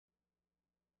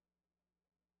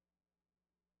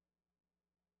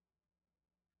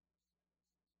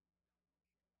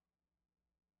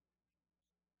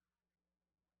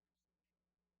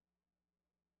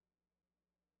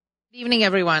Good evening,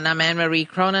 everyone. I'm Anne-Marie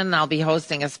Cronin. I'll be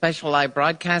hosting a special live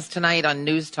broadcast tonight on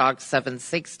News Talk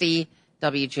 760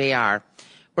 WJR.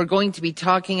 We're going to be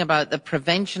talking about the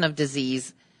prevention of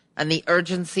disease and the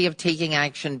urgency of taking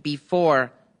action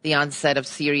before the onset of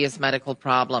serious medical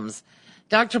problems.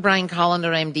 Dr. Brian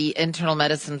Kolender, MD, internal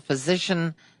medicine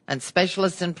physician and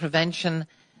specialist in prevention,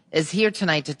 is here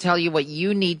tonight to tell you what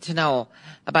you need to know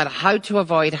about how to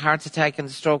avoid heart attack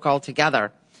and stroke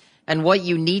altogether, and what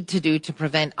you need to do to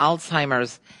prevent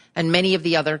Alzheimer's and many of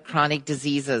the other chronic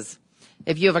diseases.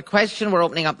 If you have a question, we're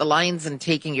opening up the lines and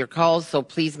taking your calls, so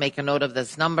please make a note of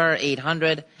this number,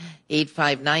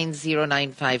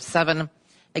 800-859-0957.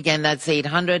 Again, that's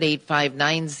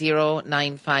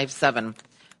 800-859-0957.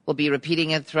 We'll be repeating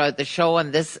it throughout the show,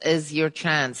 and this is your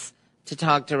chance to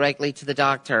talk directly to the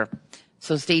doctor.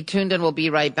 So stay tuned, and we'll be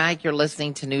right back. You're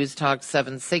listening to News Talk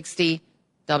 760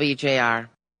 WJR.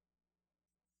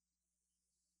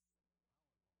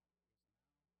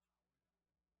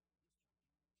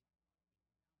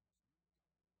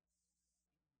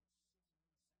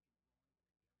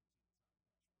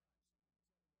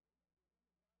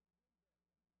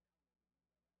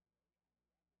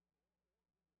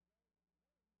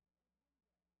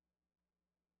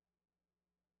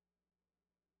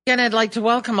 Again, I'd like to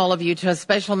welcome all of you to a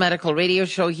special medical radio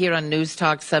show here on News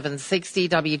Talk 760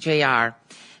 WJR.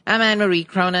 I'm Anne-Marie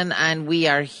Cronin, and we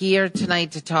are here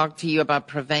tonight to talk to you about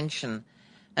prevention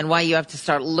and why you have to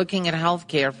start looking at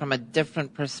healthcare from a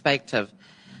different perspective.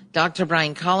 Dr.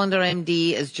 Brian Kolender,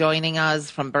 MD, is joining us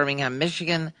from Birmingham,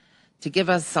 Michigan, to give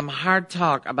us some hard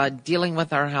talk about dealing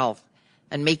with our health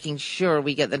and making sure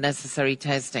we get the necessary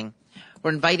testing. We're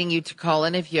inviting you to call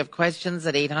in if you have questions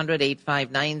at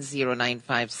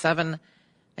 800-859-0957.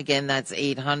 Again, that's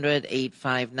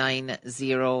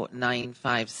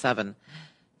 800-859-0957.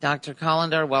 Dr.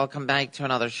 Kolender, welcome back to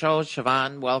another show.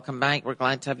 Siobhan, welcome back. We're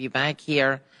glad to have you back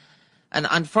here. And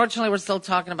unfortunately, we're still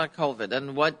talking about COVID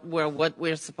and what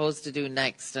we're supposed to do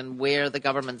next and where the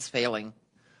government's failing.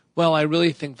 Well, I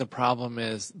really think the problem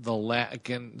is the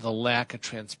lack of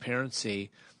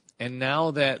transparency. And now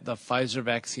that the Pfizer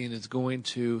vaccine is going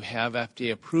to have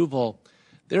FDA approval,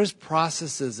 there's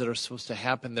processes that are supposed to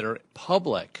happen that are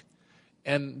public.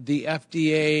 And the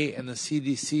FDA and the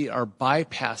CDC are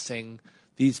bypassing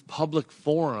these public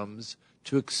forums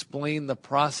to explain the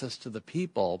process to the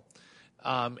people.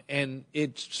 And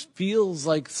it feels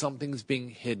like something's being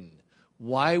hidden.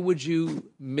 Why would you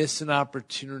miss an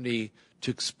opportunity to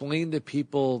explain to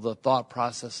people the thought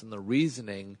process and the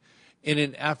reasoning in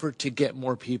an effort to get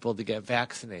more people to get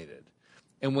vaccinated?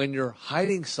 And when you're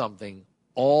hiding something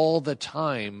all the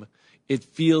time, it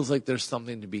feels like there's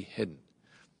something to be hidden.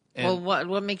 And well,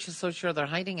 what makes you so sure they're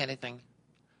hiding anything?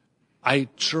 I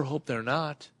sure hope they're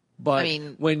not. But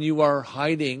when you are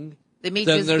hiding, they may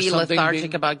just be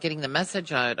lethargic about getting the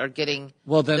message out or getting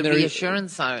the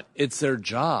reassurance out. It's their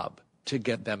job to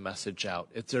get that message out.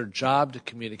 It's their job to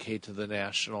communicate to the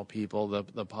national people,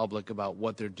 the public, about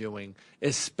what they're doing,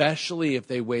 especially if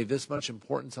they weigh this much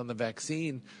importance on the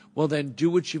vaccine. Well, then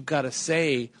do what you've got to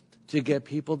say to get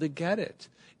people to get it.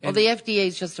 Well, the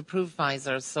FDA's just approved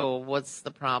Pfizer, so what's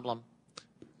the problem?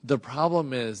 The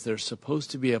problem is there's supposed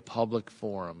to be a public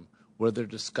forum where they're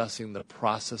discussing the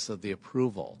process of the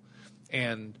approval.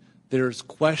 And there's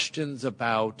questions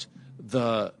about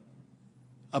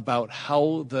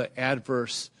how the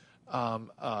adverse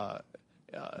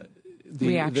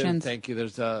reactions. Thank you.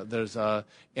 There's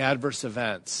adverse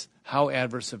events. How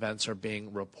adverse events are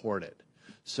being reported.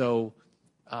 So,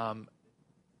 I'm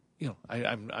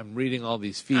reading all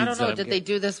these feeds. I don't know. Did they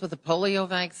do this with the polio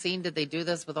vaccine? Did they do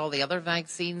this with all the other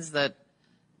vaccines that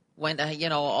went?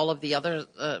 All of the other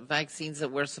vaccines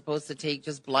that we're supposed to take,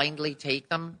 just blindly take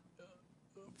them.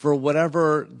 For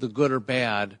whatever the good or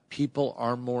bad, people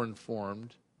are more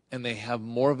informed and they have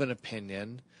more of an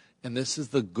opinion. And this is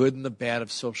the good and the bad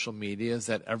of social media, is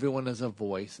that everyone has a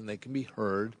voice and they can be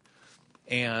heard.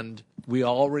 And we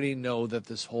already know that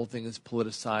this whole thing is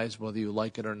politicized, whether you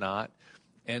like it or not.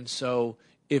 And so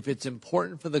if it's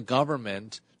important for the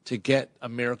government to get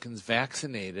Americans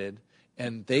vaccinated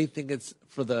and they think it's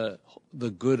for the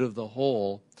good of the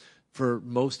whole, for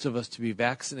most of us to be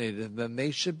vaccinated, then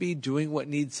they should be doing what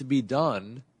needs to be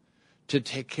done to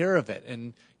take care of it.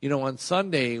 And, on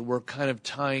Sunday, we're kind of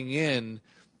tying in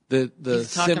the He's similarity.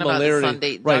 Talking about the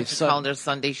Sunday, right, Dr. Kolender's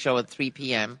Sunday show at 3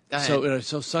 p.m. Go ahead.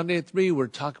 So Sunday at 3, we're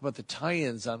talking about the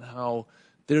tie-ins on how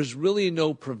there's really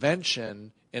no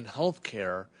prevention in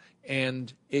healthcare,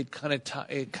 and it kind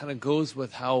of goes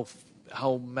with how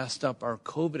messed up our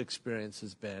COVID experience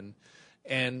has been.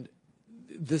 And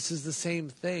this is the same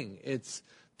thing.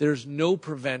 There's no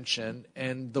prevention,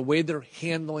 and the way they're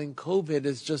handling COVID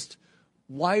is just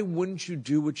why wouldn't you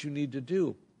do what you need to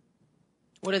do?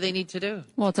 What do they need to do?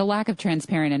 Well, it's a lack of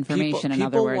transparent information, in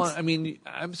other words.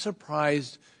 I'm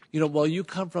surprised, well, you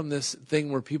come from this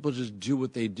thing where people just do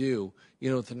what they do,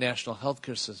 with the national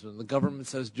healthcare system. The government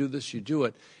says do this, you do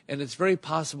it. And it's very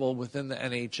possible within the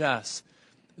NHS,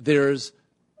 there's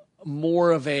more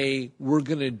of a we're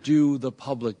going to do the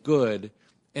public good.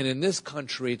 And in this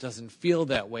country, it doesn't feel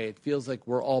that way. It feels like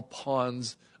we're all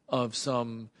pawns of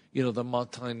some, the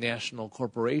multinational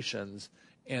corporations,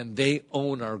 and they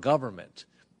own our government.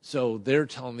 So they're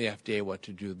telling the FDA what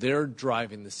to do. They're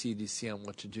driving the CDC on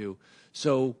what to do.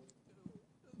 So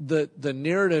the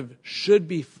narrative should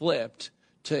be flipped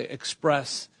to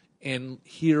express and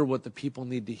hear what the people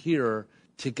need to hear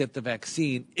to get the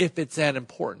vaccine if it's that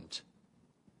important.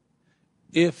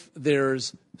 If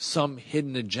there's some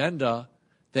hidden agenda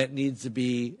that needs to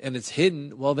be, and it's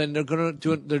hidden, well, then they're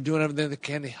doing everything they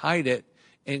can to hide it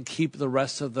and keep the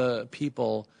rest of the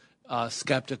people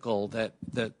skeptical that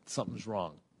something's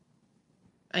wrong.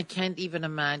 I can't even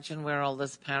imagine where all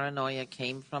this paranoia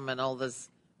came from and all this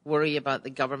worry about the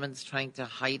government's trying to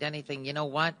hide anything. You know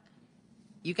what?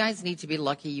 You guys need to be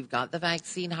lucky you've got the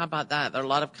vaccine. How about that? There are a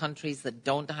lot of countries that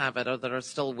don't have it or that are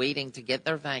still waiting to get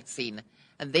their vaccine,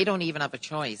 and they don't even have a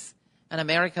choice. And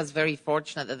America's very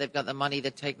fortunate that they've got the money,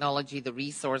 the technology, the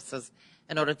resources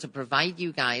in order to provide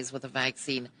you guys with a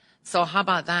vaccine. So how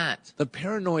about that? The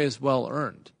paranoia is well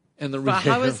earned. But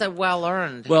how is it well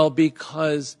earned? Well,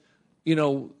 because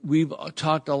we've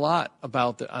talked a lot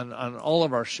about on all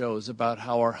of our shows about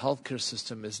how our healthcare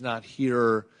system is not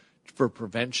here for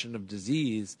prevention of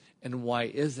disease, and why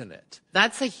isn't it?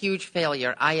 That's a huge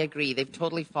failure. I agree. They've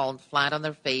totally fallen flat on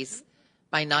their face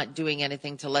by not doing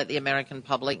anything to let the American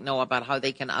public know about how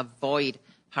they can avoid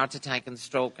heart attack and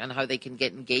stroke and how they can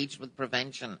get engaged with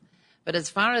prevention. But as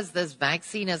far as this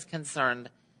vaccine is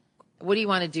concerned, what do you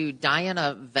want to do? Die on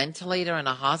a ventilator in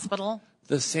a hospital?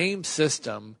 The same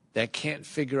system that can't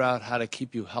figure out how to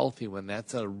keep you healthy when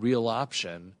that's a real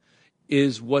option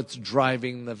is what's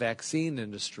driving the vaccine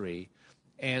industry.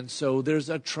 And so there's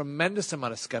a tremendous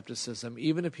amount of skepticism,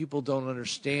 even if people don't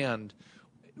understand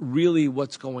really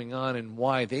what's going on and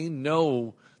why. They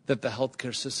know that the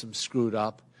healthcare system's screwed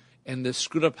up, and the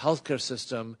screwed up healthcare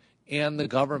system and the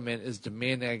government is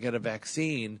demanding I get a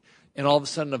vaccine, and all of a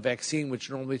sudden a vaccine, which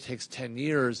normally takes 10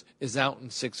 years, is out in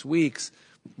 6 weeks.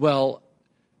 Well,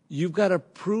 you've got to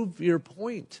prove your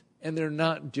point, and they're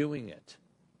not doing it.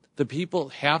 The people,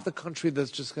 half the country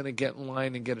that's just going to get in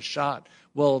line and get a shot,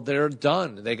 well, they're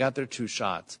done. They got their 2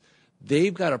 shots.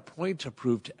 They've got a point to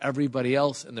prove to everybody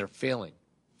else, and they're failing.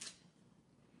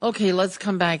 Okay, let's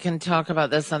come back and talk about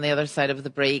this on the other side of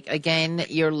the break. Again,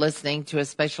 you're listening to a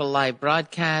special live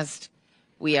broadcast.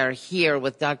 We are here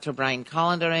with Dr. Brian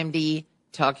Kolender, MD,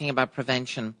 talking about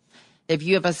prevention. If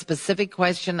you have a specific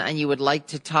question and you would like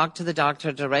to talk to the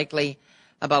doctor directly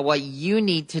about what you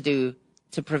need to do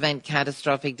to prevent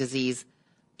catastrophic disease,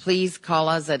 please call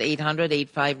us at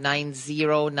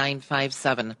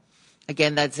 800-859-0957.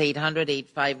 Again, that's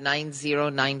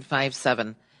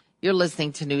 800-859-0957. You're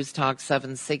listening to News Talk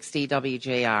 760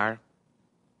 WJR.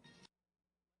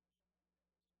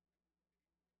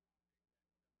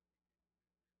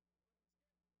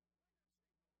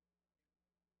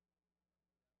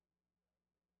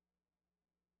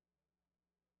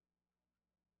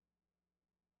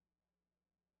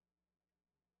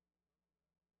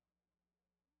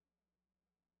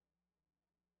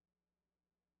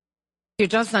 If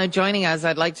you're just now joining us,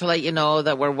 I'd like to let you know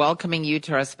that we're welcoming you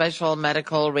to our special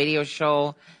medical radio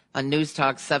show on News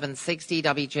Talk 760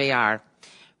 WJR.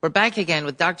 We're back again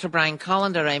with Dr. Brian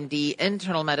Kolender, MD,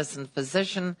 internal medicine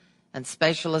physician and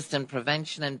specialist in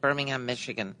prevention in Birmingham,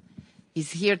 Michigan. He's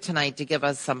here tonight to give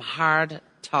us some hard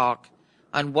talk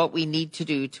on what we need to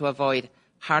do to avoid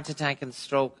heart attack and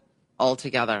stroke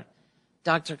altogether.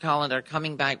 Dr. Kolender,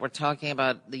 coming back, we're talking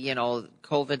about the,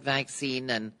 COVID vaccine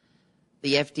and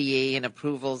the FDA and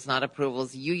approvals, not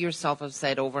approvals. You yourself have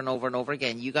said over and over and over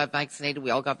again, you got vaccinated,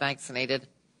 we all got vaccinated.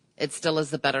 It still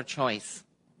is the better choice.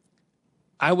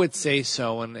 I would say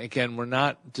so. And again, we're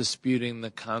not disputing the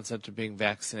concept of being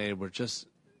vaccinated. We're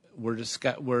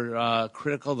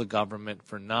critical of the government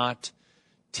for not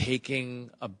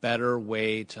taking a better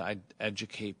way to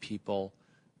educate people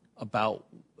about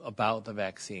the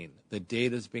vaccine. The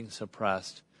data is being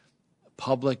suppressed.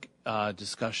 Public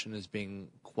discussion is being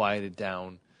quieted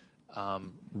down,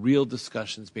 real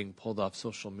discussions being pulled off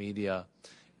social media,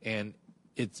 and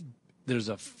there's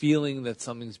a feeling that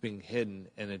something's being hidden,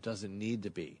 and it doesn't need to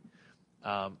be.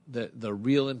 The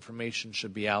real information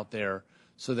should be out there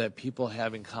so that people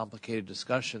having complicated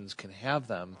discussions can have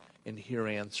them and hear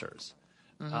answers.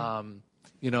 Mm-hmm.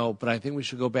 But I think we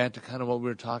should go back to kind of what we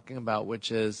were talking about,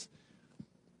 which is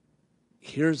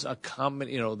here's a common,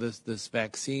 this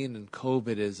vaccine and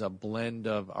COVID is a blend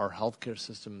of our healthcare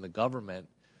system and the government,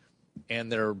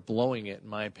 and they're blowing it, in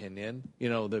my opinion.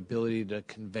 The ability to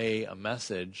convey a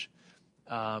message,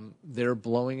 they're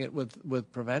blowing it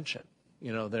with prevention.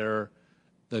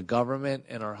 The government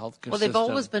and our healthcare system. Well, they've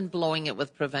always been blowing it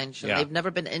with prevention. Yeah. They've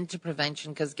never been into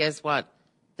prevention because guess what?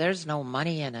 There's no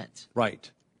money in it. Right.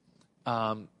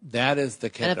 That is the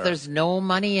kicker. And if there's no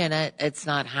money in it, it's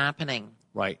not happening.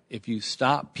 Right. If you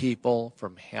stop people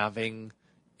from having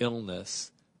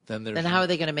illness, then how are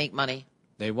they going to make money?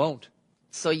 They won't.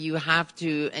 So you have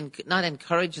to not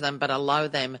encourage them, but allow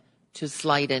them to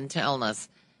slide into illness.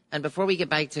 And before we get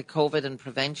back to COVID and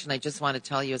prevention, I just want to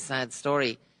tell you a sad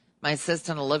story. My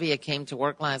assistant Olivia came to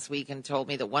work last week and told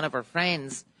me that one of her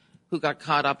friends who got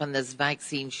caught up in this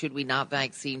vaccine, should we not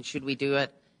vaccine, should we do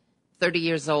it? 30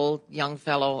 years old, young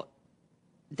fellow,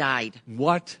 died.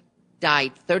 What?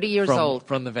 Died, 30 years old.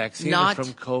 From the vaccine or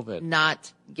from COVID?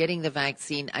 Not getting the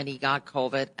vaccine, and he got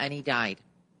COVID, and he died.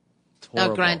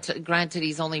 Now, granted,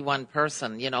 he's only one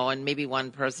person, and maybe one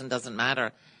person doesn't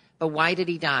matter. But why did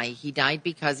he die? He died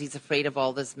because he's afraid of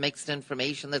all this mixed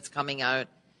information that's coming out.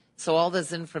 So all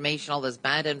this information, all this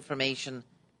bad information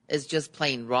is just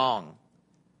plain wrong.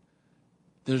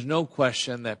 There's no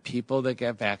question that people that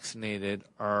get vaccinated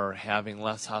are having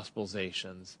less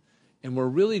hospitalizations. And we're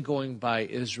really going by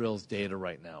Israel's data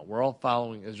right now. We're all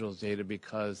following Israel's data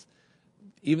because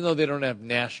even though they don't have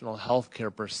national health care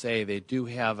per se, they do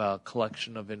have a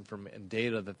collection of information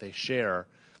data that they share,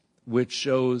 which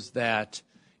shows that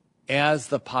as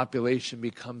the population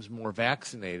becomes more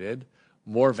vaccinated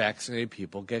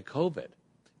people get COVID.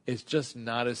 It's just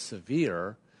not as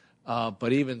severe.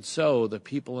 But even so, the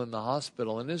people in the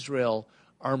hospital in Israel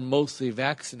are mostly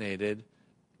vaccinated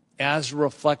as a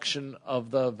reflection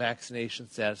of the vaccination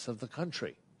status of the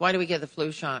country. Why do we get the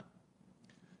flu shot?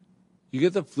 You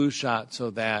get the flu shot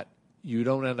so that you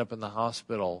don't end up in the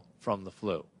hospital from the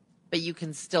flu. But you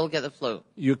can still get the flu.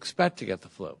 You expect to get the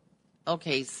flu.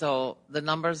 Okay, so the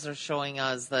numbers are showing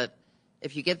us that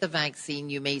if you get the vaccine,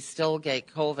 you may still get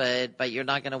COVID, but you're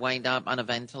not going to wind up on a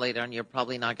ventilator and you're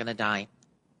probably not going to die.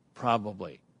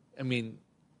 Probably. I mean,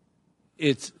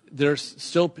 there's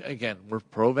still, again, we're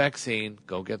pro-vaccine.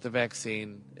 Go get the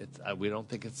vaccine. We don't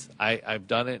think I've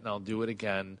done it and I'll do it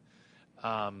again.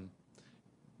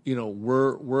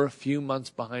 We're a few months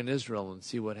behind Israel and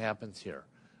see what happens here.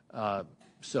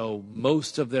 So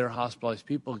most of their hospitalized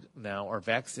people now are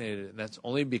vaccinated, and that's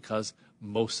only because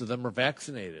most of them are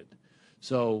vaccinated.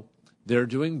 So they're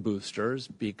doing boosters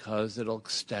because it'll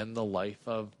extend the life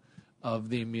of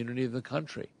the immunity of the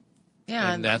country.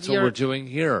 Yeah, and that's what we're doing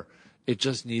here. It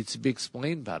just needs to be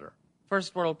explained better.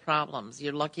 First world problems.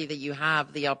 You're lucky that you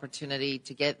have the opportunity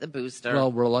to get the booster. Well,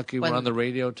 we're lucky we're on the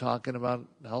radio talking about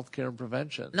healthcare and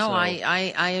prevention. No, so.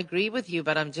 I agree with you,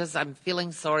 but I'm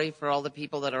feeling sorry for all the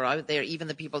people that are out there, even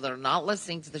the people that are not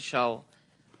listening to the show,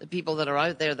 the people that are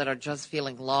out there that are just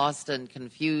feeling lost and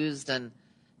confused and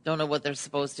don't know what they're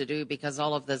supposed to do because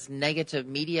all of this negative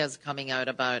media is coming out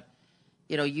about,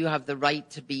 you have the right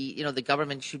to be, the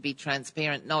government should be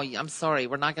transparent. No, I'm sorry.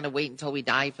 We're not going to wait until we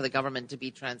die for the government to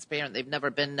be transparent. They've never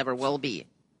been, never will be.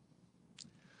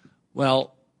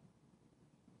 Well,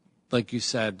 like you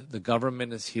said, the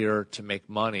government is here to make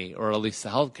money, or at least the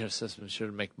healthcare system is here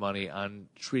to make money on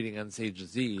treating unsafe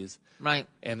disease. Right.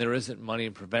 And there isn't money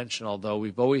in prevention, although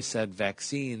we've always said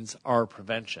vaccines are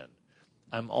prevention.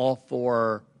 I'm all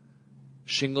for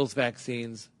shingles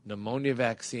vaccines, pneumonia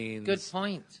vaccines. Good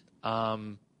point.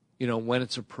 When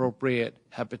it's appropriate,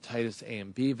 hepatitis A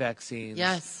and B vaccines.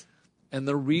 Yes. And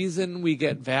the reason we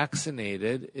get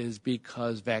vaccinated is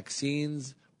because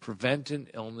vaccines prevent an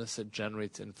illness that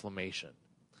generates inflammation.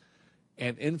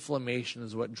 And inflammation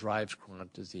is what drives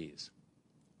chronic disease.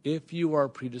 If you are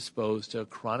predisposed to a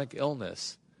chronic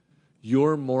illness,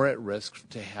 you're more at risk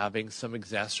to having some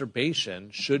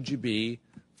exacerbation should you be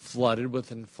flooded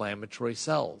with inflammatory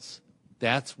cells.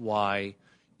 That's why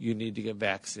you need to get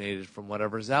vaccinated from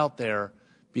whatever's out there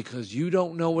because you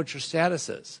don't know what your status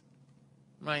is.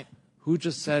 Right. Who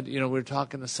just said, we were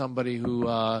talking to somebody who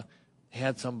had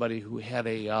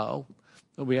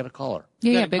we had a caller.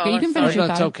 Yeah, but you can finish your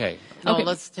thought. It's okay. No, okay.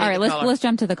 Let's take All right, the caller. let's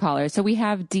jump to the caller. So we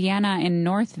have Deanna in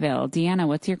Northville. Deanna,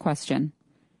 what's your question?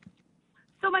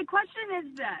 So my question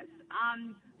is this.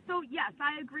 So yes,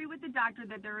 I agree with the doctor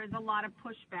that there is a lot of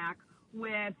pushback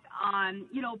with,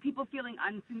 people feeling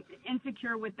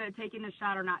insecure with taking the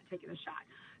shot or not taking the shot.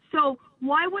 So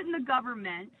why wouldn't the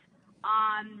government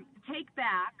take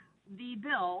back the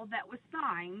bill that was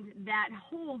signed that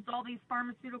holds all these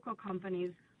pharmaceutical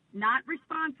companies not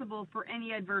responsible for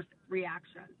any adverse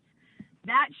reactions.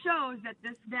 That shows that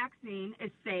this vaccine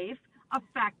is safe,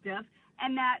 effective,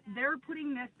 and that they're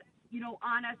putting this,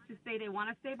 on us to say they want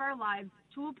to save our lives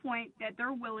to a point that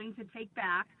they're willing to take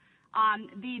back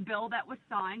the bill that was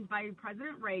signed by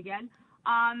President Reagan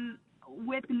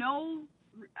with no,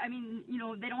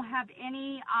 they don't have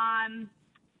any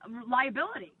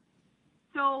liability.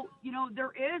 So,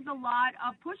 there is a lot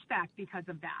of pushback because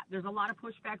of that. There's a lot of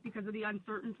pushback because of the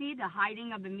uncertainty, the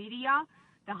hiding of the media,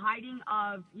 the hiding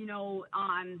of,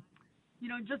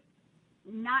 just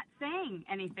not saying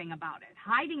anything about it,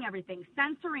 hiding everything,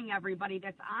 censoring everybody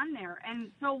that's on there.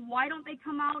 And so why don't they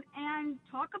come out and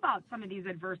talk about some of these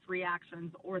adverse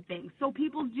reactions or things so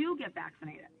people do get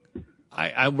vaccinated?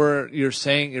 You're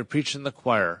saying, you're preaching the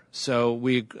choir. So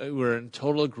we're in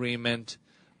total agreement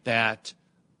that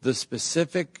the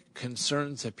specific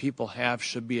concerns that people have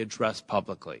should be addressed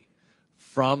publicly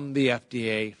from the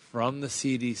FDA, from the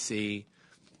CDC,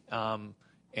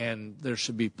 and there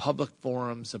should be public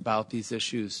forums about these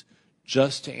issues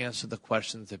just to answer the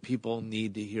questions that people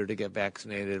need to hear to get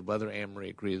vaccinated, whether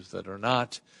Anne-Marie agrees with it or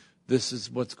not. This is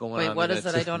what's going on. Wait, what is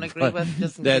it I don't agree with?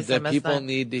 Just in that case I missed people that.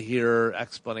 need to hear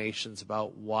explanations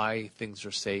about why things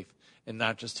are safe and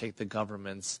not just take the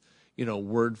government's,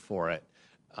 word for it.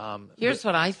 Here's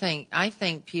what I think. I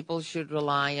think people should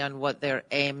rely on what their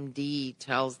MD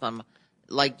tells them,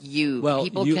 like you. Well,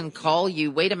 people can call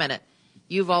you. Wait a minute.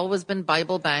 You've always been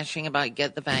Bible bashing about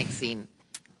get the vaccine.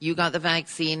 You got the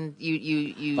vaccine.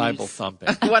 You Bible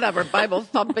thumping. Whatever. Bible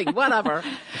thumping. Whatever.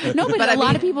 No, but a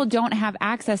lot of people don't have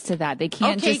access to that. They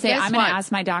can't Okay, just say, guess "I'm going what? to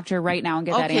ask my doctor right now and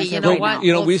get that Okay, answer you know right what?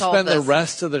 now." We solve spend the this.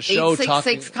 rest of the show talking.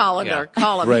 866 Kolender. Yeah.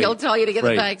 Call him. Right. He'll tell you to get the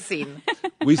Right. vaccine.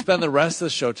 We spend the rest of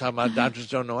the show talking about doctors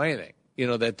don't know anything.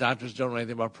 That doctors don't know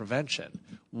anything about prevention.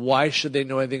 Why should they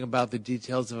know anything about the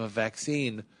details of a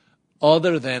vaccine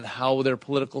other than how their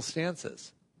political stance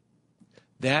is?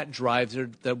 That drives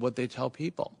what they tell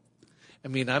people.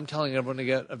 I'm telling everyone to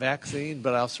get a vaccine,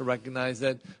 but I also recognize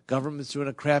that government's doing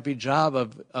a crappy job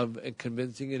of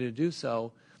convincing you to do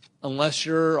so, unless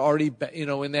you're already,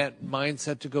 in that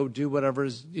mindset to go do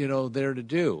whatever's, there to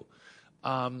do.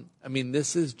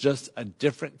 This is just a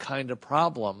different kind of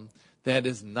problem that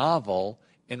is novel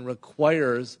and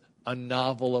requires a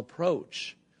novel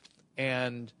approach.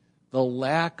 And the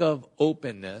lack of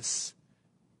openness,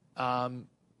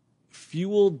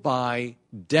 fueled by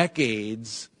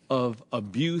decades of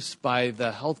abuse by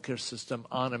the healthcare system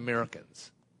on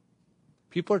Americans.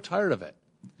 People are tired of it.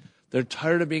 They're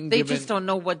tired of being given... They just don't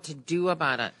know what to do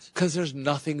about it. Because there's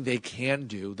nothing they can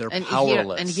do. They're And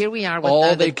powerless. Here we are with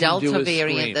All the they can do Delta is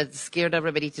variant scream. that scared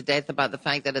everybody to death about the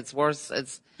fact that it's worse.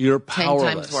 You're 10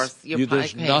 powerless. times worse.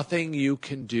 There's nothing you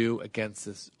can do against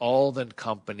this. All the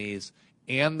companies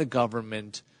and the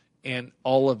government and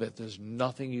all of it, there's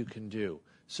nothing you can do.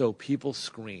 So people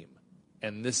scream.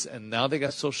 And now they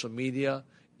got social media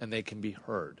and they can be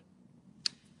heard.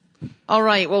 All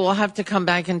right. Well, we'll have to come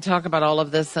back and talk about all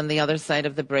of this on the other side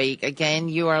of the break. Again,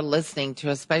 you are listening to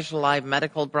a special live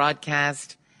medical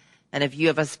broadcast. And if you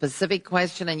have a specific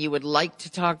question and you would like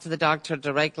to talk to the doctor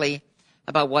directly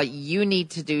about what you need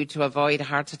to do to avoid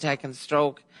heart attack and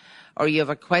stroke, or you have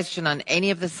a question on any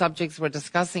of the subjects we're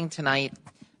discussing tonight,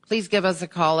 please give us a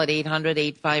call at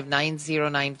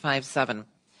 800-859-0957.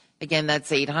 Again, that's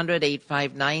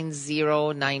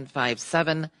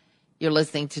 800-859-0957. You're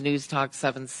listening to News Talk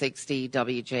 760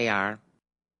 WJR.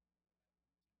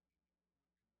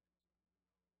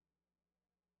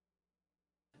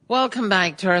 Welcome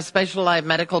back to our special live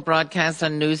medical broadcast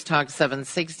on News Talk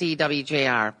 760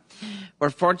 WJR. We're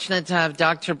fortunate to have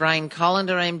Dr. Brian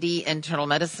Kolender, MD, internal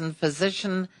medicine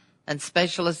physician and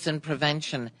specialist in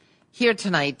prevention, here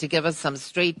tonight to give us some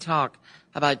straight talk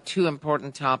about two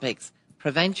important topics: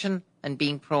 prevention and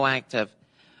being proactive.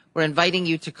 We're inviting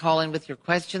you to call in with your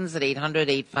questions at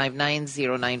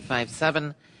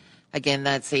 800-859-0957. Again,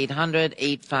 that's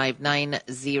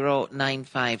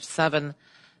 800-859-0957.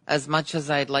 As much as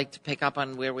I'd like to pick up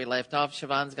on where we left off,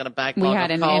 Siobhan's got a backlog of calls. We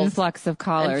had an influx of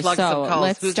callers.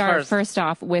 Let's Who's start first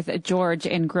off with George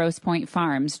in Grosse Pointe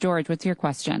Farms. George, what's your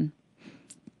question?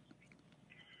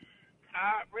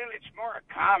 Really, it's more a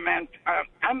comment.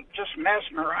 I'm just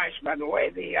mesmerized by the way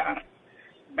the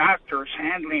doctor's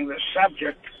handling this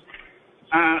subject.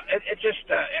 I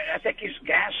think he's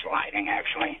gaslighting,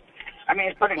 actually.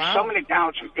 He's putting so many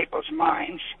doubts in people's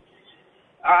minds.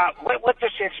 What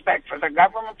does he expect? For the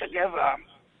government to give a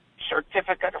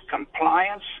certificate of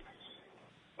compliance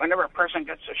whenever a person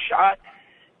gets a shot?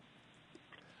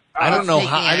 I don't know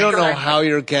how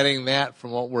you're getting that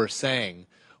from what we're saying.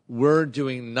 we're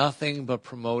doing nothing but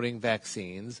promoting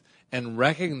vaccines and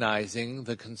recognizing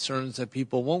the concerns that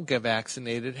people won't get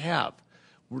vaccinated have.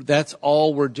 That's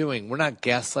all we're doing. We're not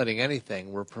gaslighting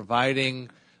anything. We're providing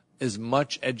as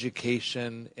much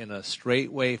education in a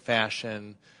straightway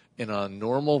fashion, in a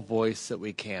normal voice that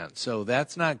we can. So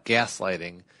that's not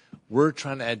gaslighting. We're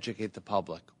trying to educate the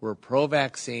public. We're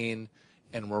pro-vaccine,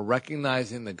 and we're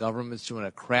recognizing the government's doing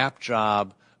a crap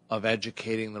job of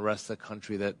educating the rest of the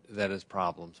country that has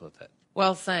problems with it.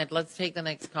 Well said. Let's take the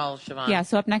next call, Siobhan. Yeah,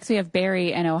 so up next we have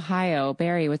Barry in Ohio.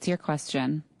 Barry, what's your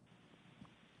question?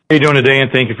 How you doing today, and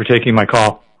thank you for taking my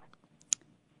call.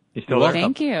 You still there?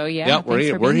 Thank you. Yeah, Yep,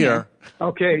 we're here.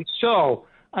 Okay, so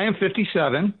I am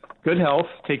 57, good health,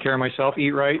 take care of myself,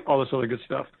 eat right, all this other good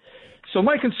stuff. So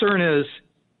my concern is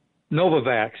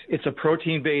Novavax. It's a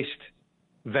protein-based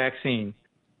vaccine.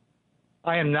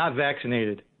 I am not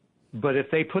vaccinated, but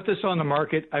if they put this on the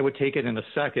market, I would take it in a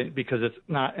second because it's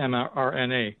not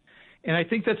mRNA. And I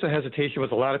think that's a hesitation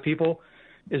with a lot of people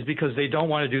is because they don't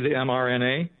want to do the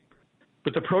mRNA.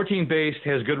 But the protein-based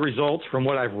has good results from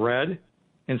what I've read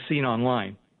and seen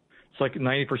online. It's like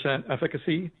 90%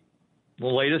 efficacy, the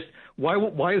latest. Why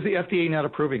is the FDA not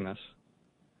approving this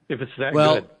if it's that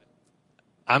good?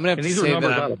 I'm going to have to say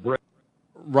that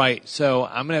right. So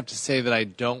I'm going to have to say that I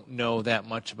don't know that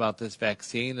much about this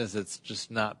vaccine as it's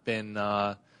just not been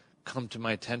come to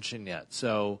my attention yet.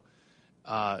 So,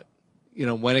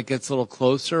 when it gets a little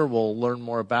closer, we'll learn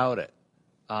more about it.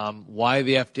 Why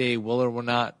the FDA will or will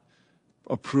not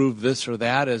approve this or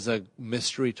that is a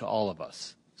mystery to all of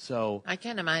us. So I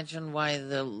can't imagine why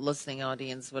the listening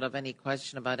audience would have any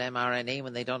question about mRNA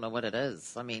when they don't know what it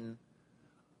is. I mean,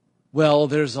 well,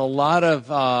 there's a lot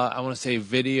of I want to say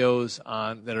videos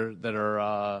on that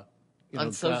are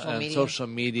on social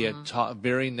media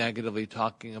very negatively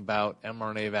talking about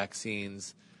mRNA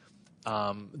vaccines.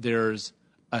 There's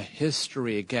a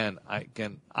history again.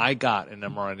 I got an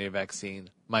mRNA vaccine.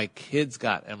 My kids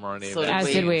got mRNA vaccines. As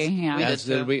did we, yeah. As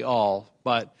did we all.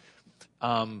 But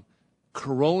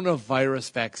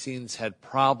coronavirus vaccines had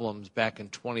problems back in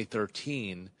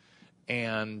 2013,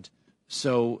 and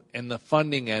the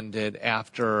funding ended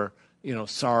after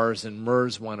SARS and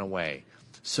MERS went away.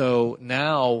 So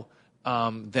now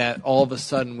that all of a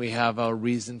sudden we have a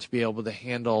reason to be able to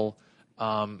handle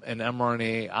an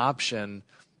mRNA option.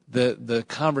 The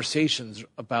conversations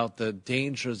about the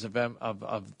dangers of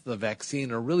the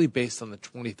vaccine are really based on the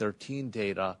 2013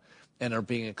 data and are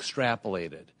being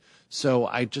extrapolated. So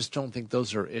I just don't think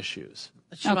those are issues.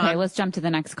 Okay, let's jump to the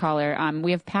next caller.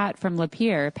 We have Pat from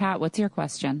Lapeer. Pat, what's your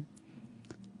question?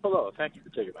 Hello, thank you for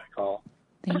taking my call.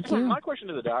 Thank you. My question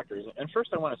to the doctor is, and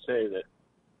first I want to say that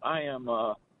I am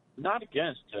not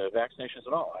against vaccinations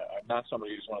at all. I'm not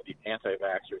somebody who's one of the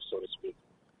anti-vaxxers, so to speak.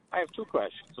 I have two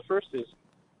questions. The first is,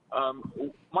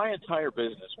 my entire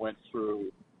business went through,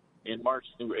 in March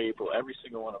through April, every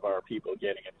single one of our people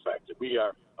getting infected. We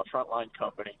are a frontline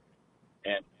company,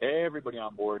 and everybody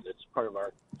on board that's part of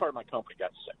my company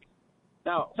got sick.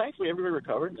 Now, thankfully, everybody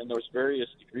recovered, and there was various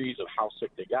degrees of how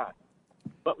sick they got.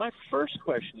 But my first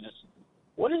question is,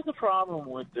 what is the problem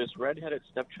with this redheaded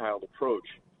stepchild approach?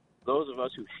 Those of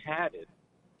us who had it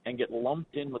and get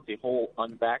lumped in with the whole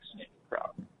unvaccinated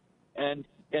crowd. And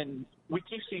we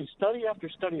keep seeing study after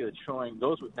study that's showing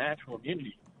those with natural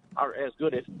immunity are as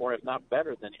good as, or if not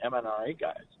better than the mRNA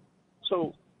guys.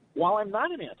 So while I'm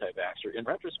not an anti-vaxxer, in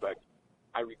retrospect,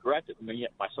 I regret that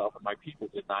myself and my people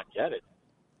did not get it.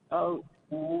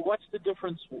 What's the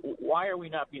difference? Why are we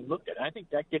not being looked at? And I think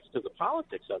that gets to the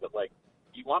politics of it. Like,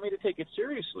 you want me to take it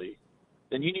seriously,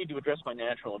 then you need to address my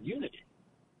natural immunity.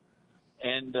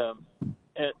 And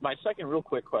my second real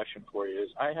quick question for you is,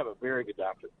 I have a very good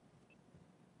doctor.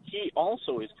 He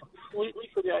also is completely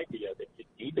for the idea that you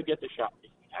need to get the shot if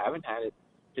you haven't had it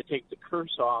to take the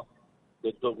curse off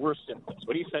the worst symptoms.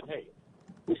 But he said, hey,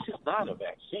 this is not a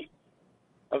vaccine.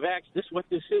 What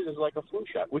this is like a flu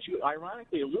shot, which you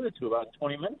ironically alluded to about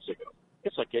 20 minutes ago.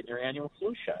 It's like getting your annual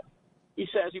flu shot. He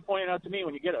says, he pointed out to me,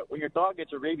 when your dog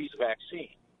gets a rabies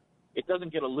vaccine, it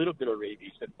doesn't get a little bit of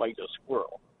rabies that bites a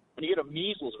squirrel. When you get a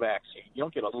measles vaccine, you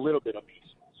don't get a little bit of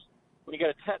measles. When you get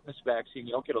a tetanus vaccine,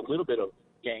 you don't get a little bit of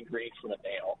gangrene from a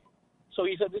nail. So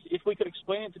he said, if we could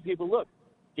explain it to people, look,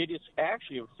 it is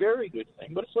actually a very good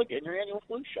thing, but it's like getting your annual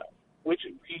flu shot, which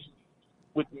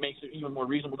makes it even more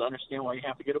reasonable to understand why you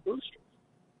have to get a booster.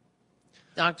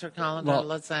 Dr. Kolender,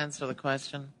 let's answer the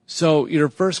question. So your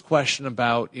first question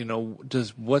about,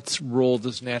 what role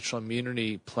does natural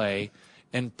immunity play?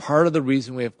 And part of the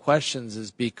reason we have questions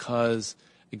is because,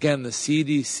 again, the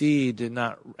CDC did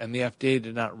not, and the FDA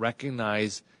did not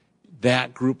recognize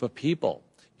that group of people.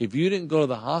 If you didn't go to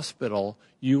the hospital,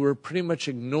 you were pretty much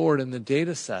ignored in the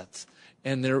data sets.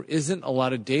 And there isn't a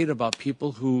lot of data about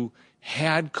people who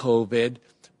had COVID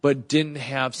but didn't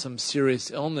have some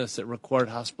serious illness that required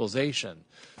hospitalization.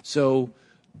 So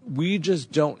we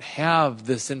just don't have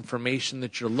this information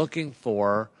that you're looking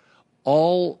for.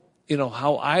 How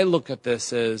I look at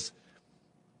this is,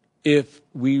 if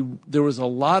there was a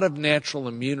lot of natural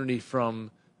immunity from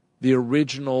the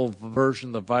original version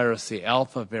of the virus, the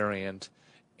Alpha variant,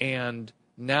 and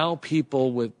now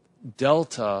people with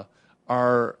Delta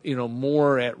are,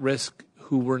 more at risk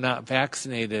who were not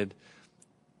vaccinated.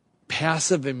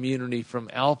 Passive immunity from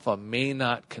Alpha may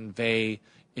not convey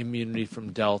immunity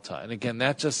from Delta. And again,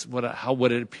 that's just what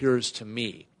it appears to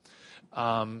me.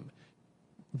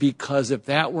 Because if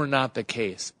that were not the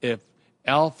case, if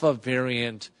Alpha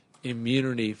variant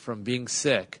immunity from being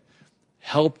sick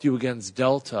helped you against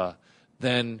Delta,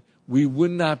 then we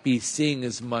would not be seeing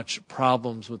as much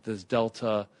problems with this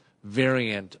Delta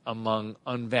variant among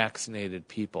unvaccinated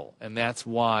people. And that's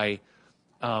why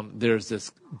there's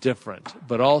this difference.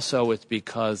 But also it's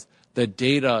because the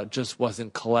data just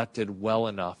wasn't collected well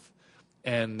enough.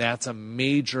 And that's a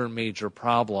major, major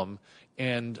problem.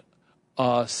 And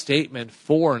a statement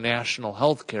for national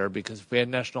health care, because if we had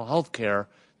national health care,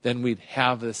 then we'd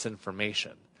have this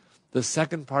information. The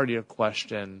second part of your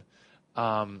question,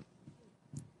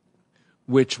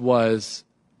 which was,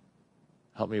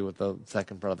 help me with the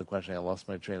second part of the question. I lost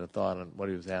my train of thought on what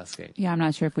he was asking. Yeah, I'm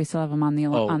not sure if we still have him on the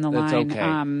line. That's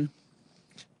okay.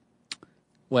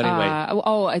 Well,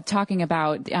 anyway. Talking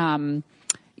about,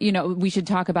 we should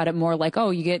talk about it more like,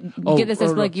 you get this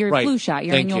as like your flu shot,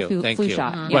 your annual flu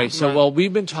shot. Mm-hmm. Right. So,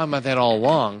 we've been talking about that all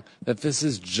along, that this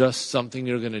is just something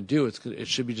you're going to do. It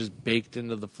should be just baked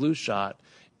into the flu shot,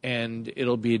 and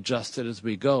it'll be adjusted as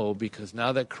we go, because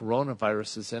now that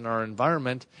coronavirus is in our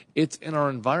environment, it's in our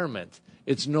environment.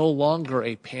 It's no longer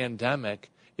a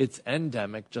pandemic. It's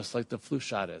endemic, just like the flu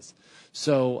shot is.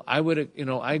 So I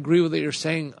agree with what you're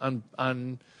saying on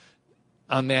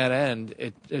that end.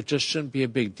 It just shouldn't be a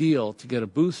big deal to get a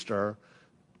booster,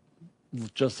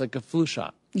 just like a flu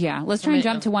shot. Yeah. Let's try and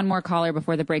jump to one more caller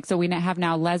before the break. So we have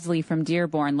now Leslie from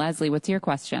Dearborn. Leslie, what's your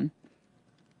question?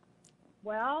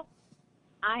 Well,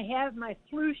 I have my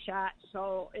flu shot,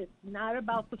 so it's not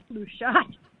about the flu shot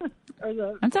or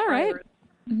the That's all right. virus.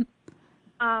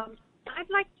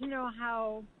 I'd like to know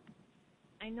how.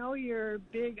 I know you're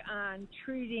big on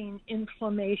treating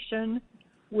inflammation,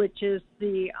 which is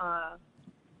the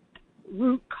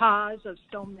root cause of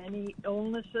so many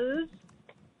illnesses.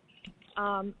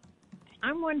 I'm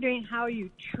wondering how you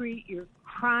treat your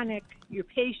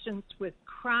patients with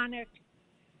chronic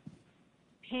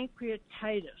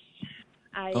pancreatitis.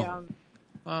 I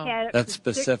had it that's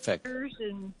for specific. 6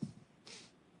 years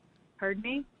pardon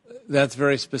me? That's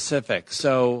very specific.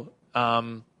 So,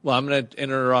 I'm going to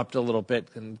interrupt a little bit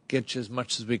and get you as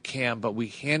much as we can, but we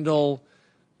handle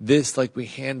this like we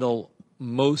handle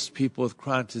most people with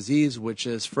chronic disease, which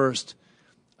is first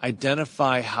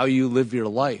identify how you live your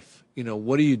life.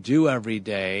 What do you do every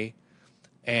day,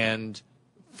 and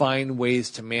find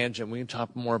ways to manage it. We can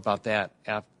talk more about that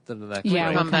after the next break.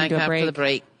 We'll come back after the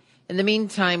break. In the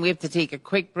meantime, we have to take a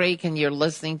quick break, and you're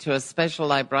listening to a special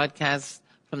live broadcast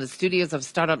from the studios of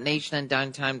Startup Nation in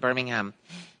downtown Birmingham.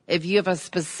 If you have a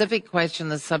specific question,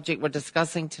 the subject we're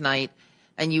discussing tonight,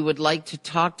 and you would like to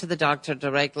talk to the doctor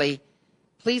directly,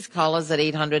 please call us at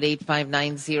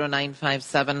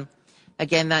 800-859-0957.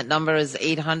 Again, that number is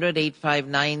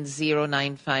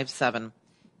 800-859-0957.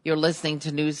 You're listening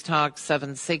to News Talk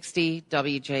 760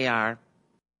 WJR.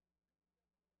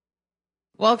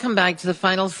 Welcome back to the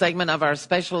final segment of our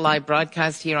special live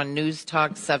broadcast here on News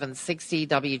Talk 760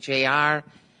 WJR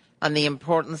on the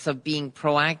importance of being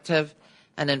proactive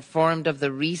and informed of the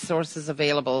resources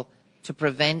available to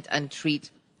prevent and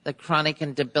treat the chronic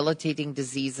and debilitating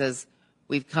diseases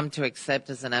we've come to accept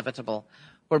as inevitable.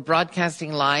 We're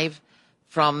broadcasting live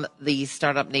from the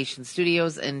Startup Nation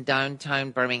studios in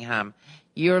downtown Birmingham.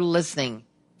 You're listening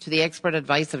to the expert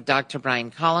advice of Dr.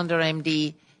 Brian Kolender,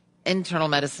 MD, internal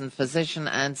medicine physician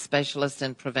and specialist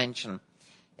in prevention.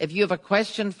 If you have a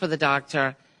question for the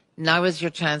doctor, now is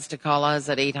your chance to call us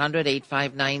at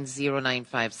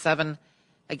 800-859-0957.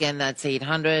 Again, that's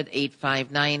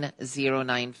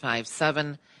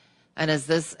 800-859-0957. And as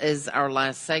this is our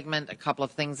last segment, a couple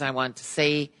of things I want to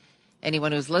say.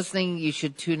 Anyone who's listening, you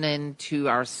should tune in to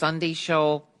our Sunday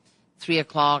show, 3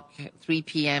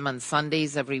 p.m. on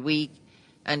Sundays every week.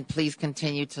 And please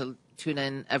continue to tune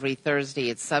in every Thursday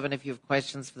at 7 if you have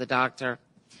questions for the doctor.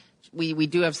 We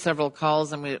do have several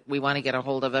calls, and we want to get a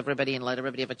hold of everybody and let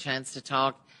everybody have a chance to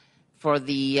talk. For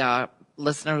the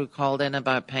listener who called in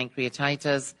about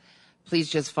pancreatitis, please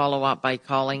just follow up by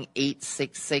calling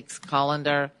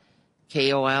 866-Kolender,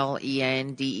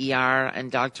 Kolender,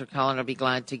 and Dr. Kolender will be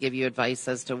glad to give you advice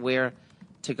as to where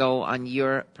to go on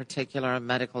your particular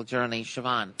medical journey.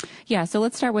 Siobhan. Yeah, so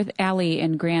let's start with Allie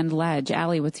in Grand Ledge.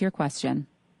 Allie, what's your question?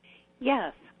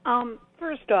 Yes.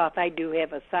 First off, I do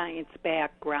have a science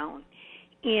background,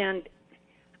 and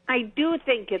I do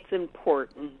think it's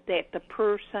important that the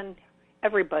person,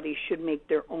 everybody should make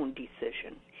their own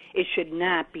decision. It should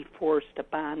not be forced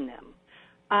upon them.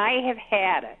 I have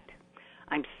had it.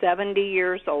 I'm 70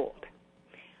 years old.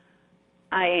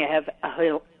 I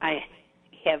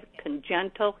have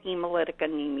congenital hemolytic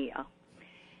anemia.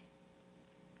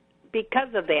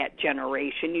 Because of that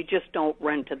generation, you just don't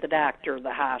run to the doctor or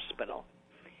the hospital.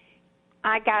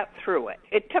 I got through it.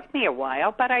 It took me a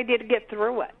while, but I did get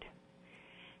through it.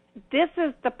 This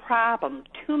is the problem.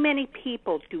 Too many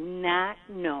people do not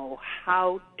know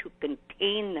how to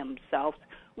contain themselves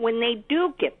when they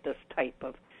do get this type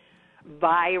of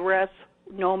virus,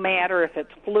 no matter if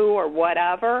it's flu or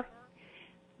whatever.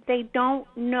 They don't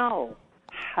know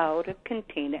how to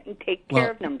contain it and take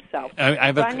care of themselves.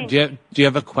 Do you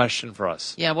have a question for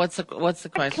us? Yeah, what's the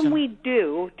question? What can we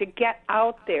do to get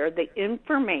out there the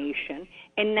information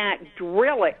and not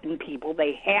drill it in people?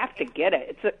 They have to get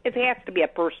it. It has to be a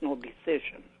personal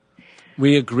decision.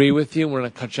 We agree with you. We're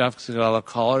going to cut you off because we got a lot of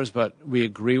callers, but we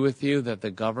agree with you that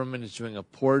the government is doing a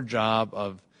poor job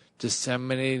of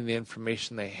disseminating the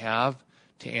information they have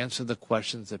to answer the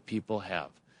questions that people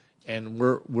have. And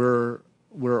we're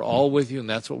all with you, and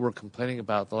that's what we're complaining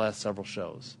about the last several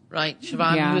shows. Right.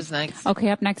 Siobhan, who's next? Okay,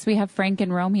 up next we have Frank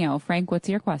and Romeo. Frank, what's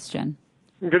your question?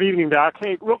 Good evening, Doc.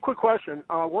 Hey, real quick question.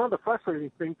 One of the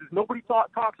frustrating things is nobody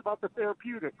talks about the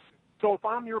therapeutics. So if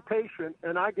I'm your patient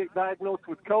and I get diagnosed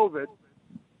with COVID,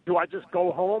 do I just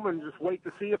go home and just wait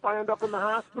to see if I end up in the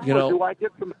hospital, or do I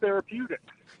get some therapeutics?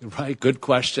 Right, good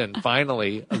question.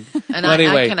 Finally. And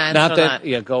I can answer that.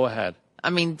 Yeah, go ahead. I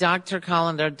mean, Dr.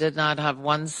 Kolender did not have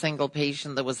one single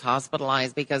patient that was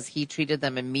hospitalized because he treated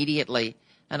them immediately.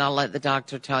 And I'll let the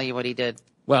doctor tell you what he did.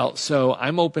 Well, so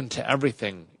I'm open to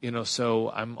everything,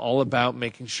 so I'm all about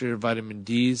making sure your vitamin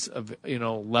D's,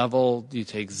 level. You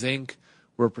take zinc.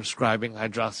 We're prescribing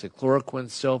hydroxychloroquine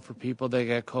still for people that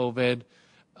get COVID.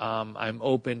 I'm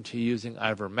open to using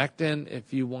ivermectin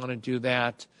if you want to do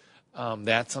that.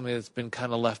 That's something that's been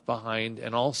kind of left behind.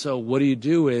 And also what do you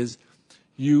do is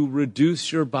you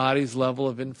reduce your body's level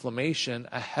of inflammation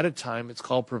ahead of time. It's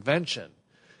called prevention.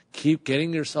 Keep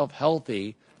getting yourself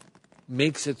healthy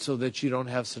makes it so that you don't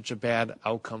have such a bad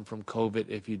outcome from COVID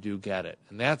if you do get it.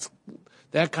 And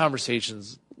that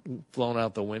conversation's flown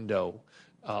out the window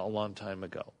a long time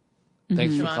ago.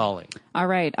 Thanks for calling. All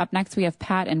right. Up next, we have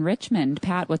Pat in Richmond.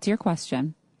 Pat, what's your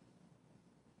question?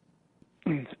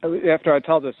 After I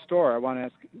tell this story, I want to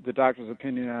ask the doctor's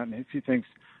opinion on if he thinks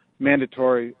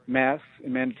mandatory masks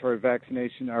and mandatory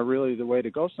vaccination are really the way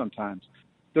to go sometimes.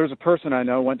 There's a person I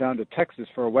know went down to Texas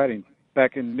for a wedding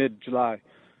back in mid-July.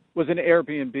 Was an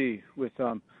Airbnb with,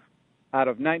 out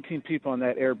of 19 people in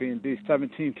that Airbnb,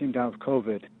 17 came down with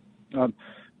COVID.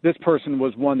 This person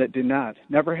was one that did not.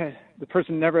 The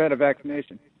person never had a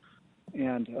vaccination.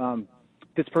 And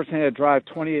this person had to drive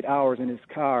 28 hours in his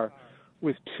car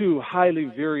with two highly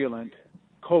virulent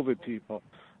COVID people,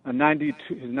 his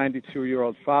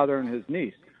 92-year-old father and his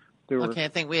niece. They were I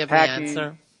think we have the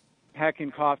answer.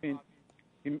 Hacking, coughing,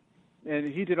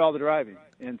 and he did all the driving.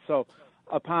 And so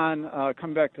upon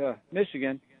coming back to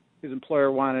Michigan, his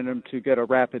employer wanted him to get a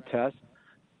rapid test,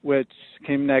 which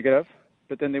came negative.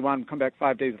 But then they wanted him to come back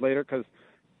 5 days later because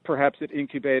perhaps it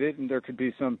incubated and there could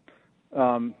be some,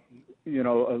 a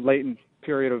latent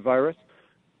period of virus.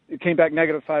 It came back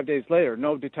negative 5 days later,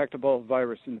 no detectable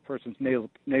virus in the person's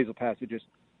nasal passages.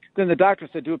 Then the doctor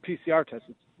said, do a PCR test.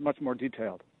 It's much more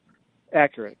detailed,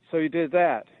 accurate. So he did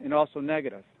that, and also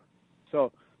negative.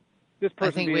 So this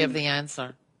person... I think we have the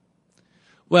answer.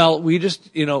 Well, we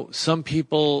just, some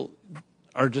people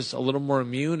are just a little more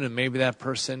immune, and maybe that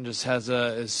person just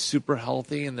is super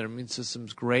healthy and their immune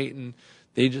system's great, and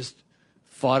they just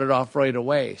fought it off right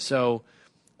away. So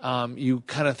you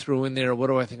kind of threw in there, what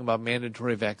do I think about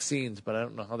mandatory vaccines? But I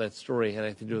don't know how that story had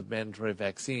anything to do with mandatory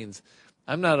vaccines.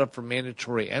 I'm not up for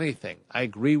mandatory anything. I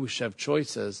agree we should have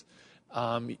choices.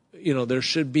 There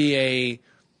should be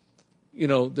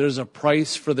there's a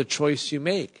price for the choice you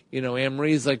make. Anne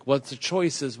Marie's like, what's the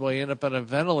choices? Well, you end up on a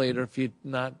ventilator if you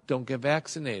don't get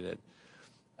vaccinated.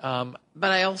 But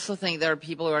I also think there are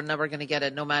people who are never going to get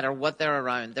it no matter what they're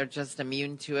around. They're just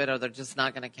immune to it, or they're just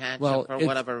not going to catch it for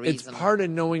whatever reason. It's part of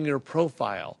knowing your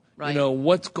profile. Right.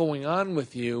 What's going on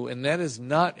with you, and that is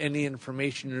not any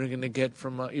information you're going to get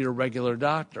from your regular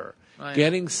doctor. Right.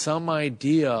 Getting some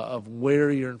idea of where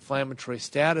your inflammatory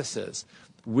status is,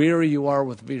 where you are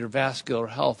with your vascular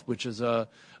health, which is a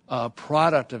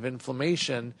product of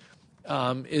inflammation,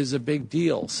 is a big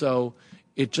deal. So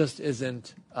it just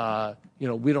isn't,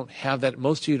 we don't have that.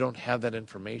 Most of you don't have that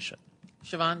information.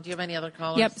 Siobhan, do you have any other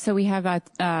callers? Yep. So we have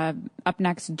up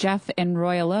next Jeff in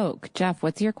Royal Oak. Jeff,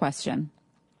 what's your question?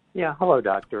 Yeah. Hello,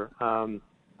 doctor.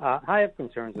 I have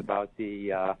concerns about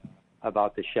the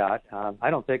shot. I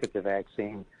don't think it's a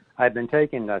vaccine. I've been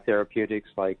taking therapeutics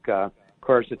like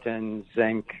quercetin,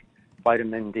 zinc,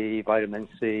 vitamin D, vitamin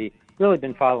C. Really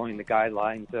been following the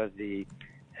guidelines of the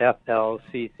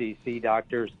FLCCC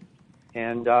doctors,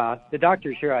 and the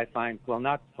doctors here I find will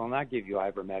not give you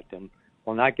ivermectin,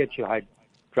 will not get you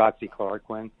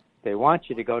hydroxychloroquine. They want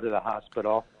you to go to the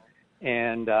hospital,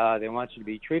 and they want you to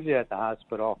be treated at the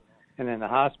hospital, and then the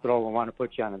hospital will want to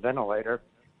put you on a ventilator,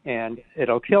 and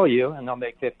it'll kill you, and they'll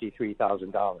make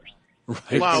 $53,000.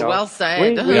 Right. Wow, well said.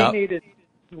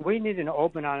 We need an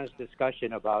open, honest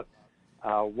discussion about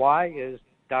why is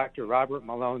Dr. Robert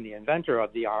Malone, the inventor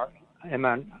of the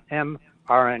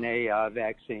mRNA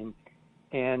vaccine,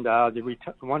 and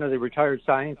one of the retired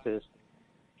scientists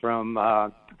from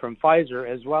Pfizer,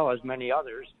 as well as many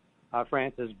others,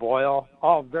 Francis Boyle,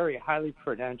 all very highly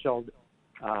credentialed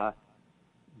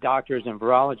doctors and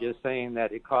virologists, saying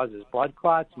that it causes blood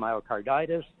clots,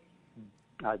 myocarditis,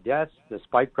 deaths, the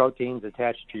spike proteins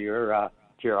attached to your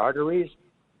arteries,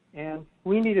 and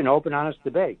we need an open, honest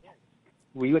debate.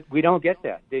 We don't get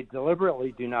that. They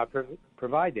deliberately do not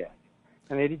provide that,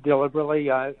 and they deliberately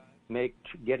make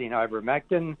getting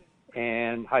ivermectin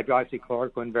and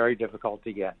hydroxychloroquine very difficult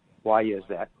to get. Why is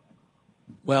that?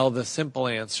 Well, the simple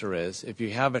answer is if you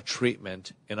have a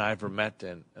treatment in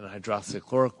ivermectin and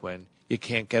hydroxychloroquine, you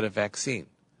can't get a vaccine.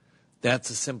 That's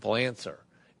a simple answer.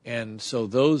 And so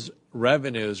those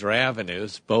revenues or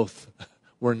avenues both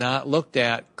were not looked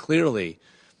at clearly.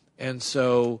 And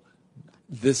so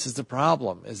this is the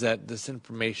problem, is that this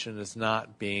information is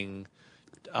not being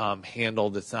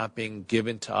handled. It's not being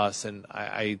given to us. And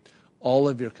all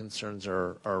of your concerns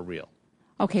are real.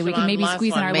 Okay, we can maybe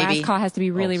squeeze in. Our last call has to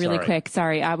be really, really quick.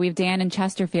 Sorry. We have Dan in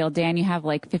Chesterfield. Dan, you have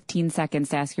like 15 seconds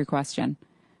to ask your question.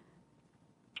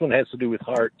 This one has to do with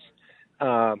hearts.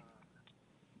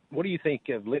 What do you think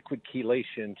of liquid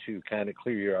chelation to kind of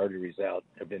clear your arteries out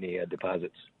of any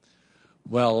deposits?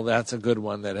 Well, that's a good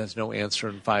one that has no answer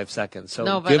in 5 seconds. So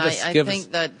no, but I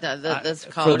think that this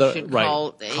caller should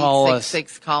call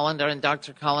 866 Kolender, and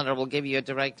Dr. Kolender will give you a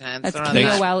direct answer. That's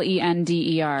Kolender.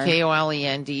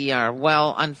 Kolender.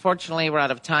 Well, unfortunately, we're out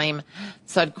of time.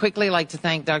 So I'd quickly like to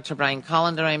thank Dr. Brian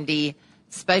Kolender, MD,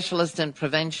 specialist in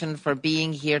prevention, for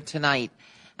being here tonight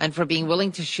and for being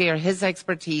willing to share his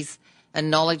expertise and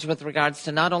knowledge with regards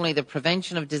to not only the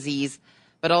prevention of disease,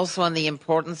 but also on the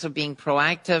importance of being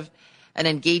proactive and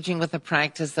engaging with a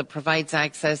practice that provides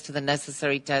access to the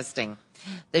necessary testing.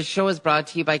 This show is brought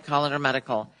to you by Kolender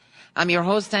Medical. I'm your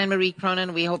host, Anne-Marie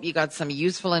Cronin. We hope you got some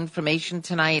useful information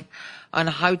tonight on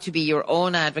how to be your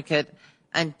own advocate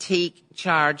and take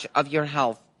charge of your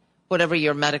health, whatever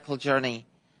your medical journey.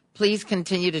 Please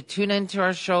continue to tune into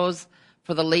our shows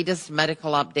for the latest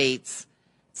medical updates.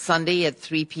 Sunday at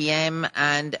 3 p.m.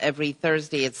 and every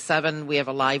Thursday at 7, we have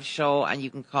a live show, and you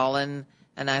can call in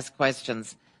and ask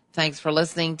questions. Thanks for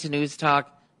listening to News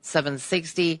Talk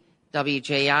 760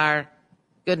 WJR.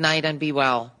 Good night and be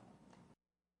well.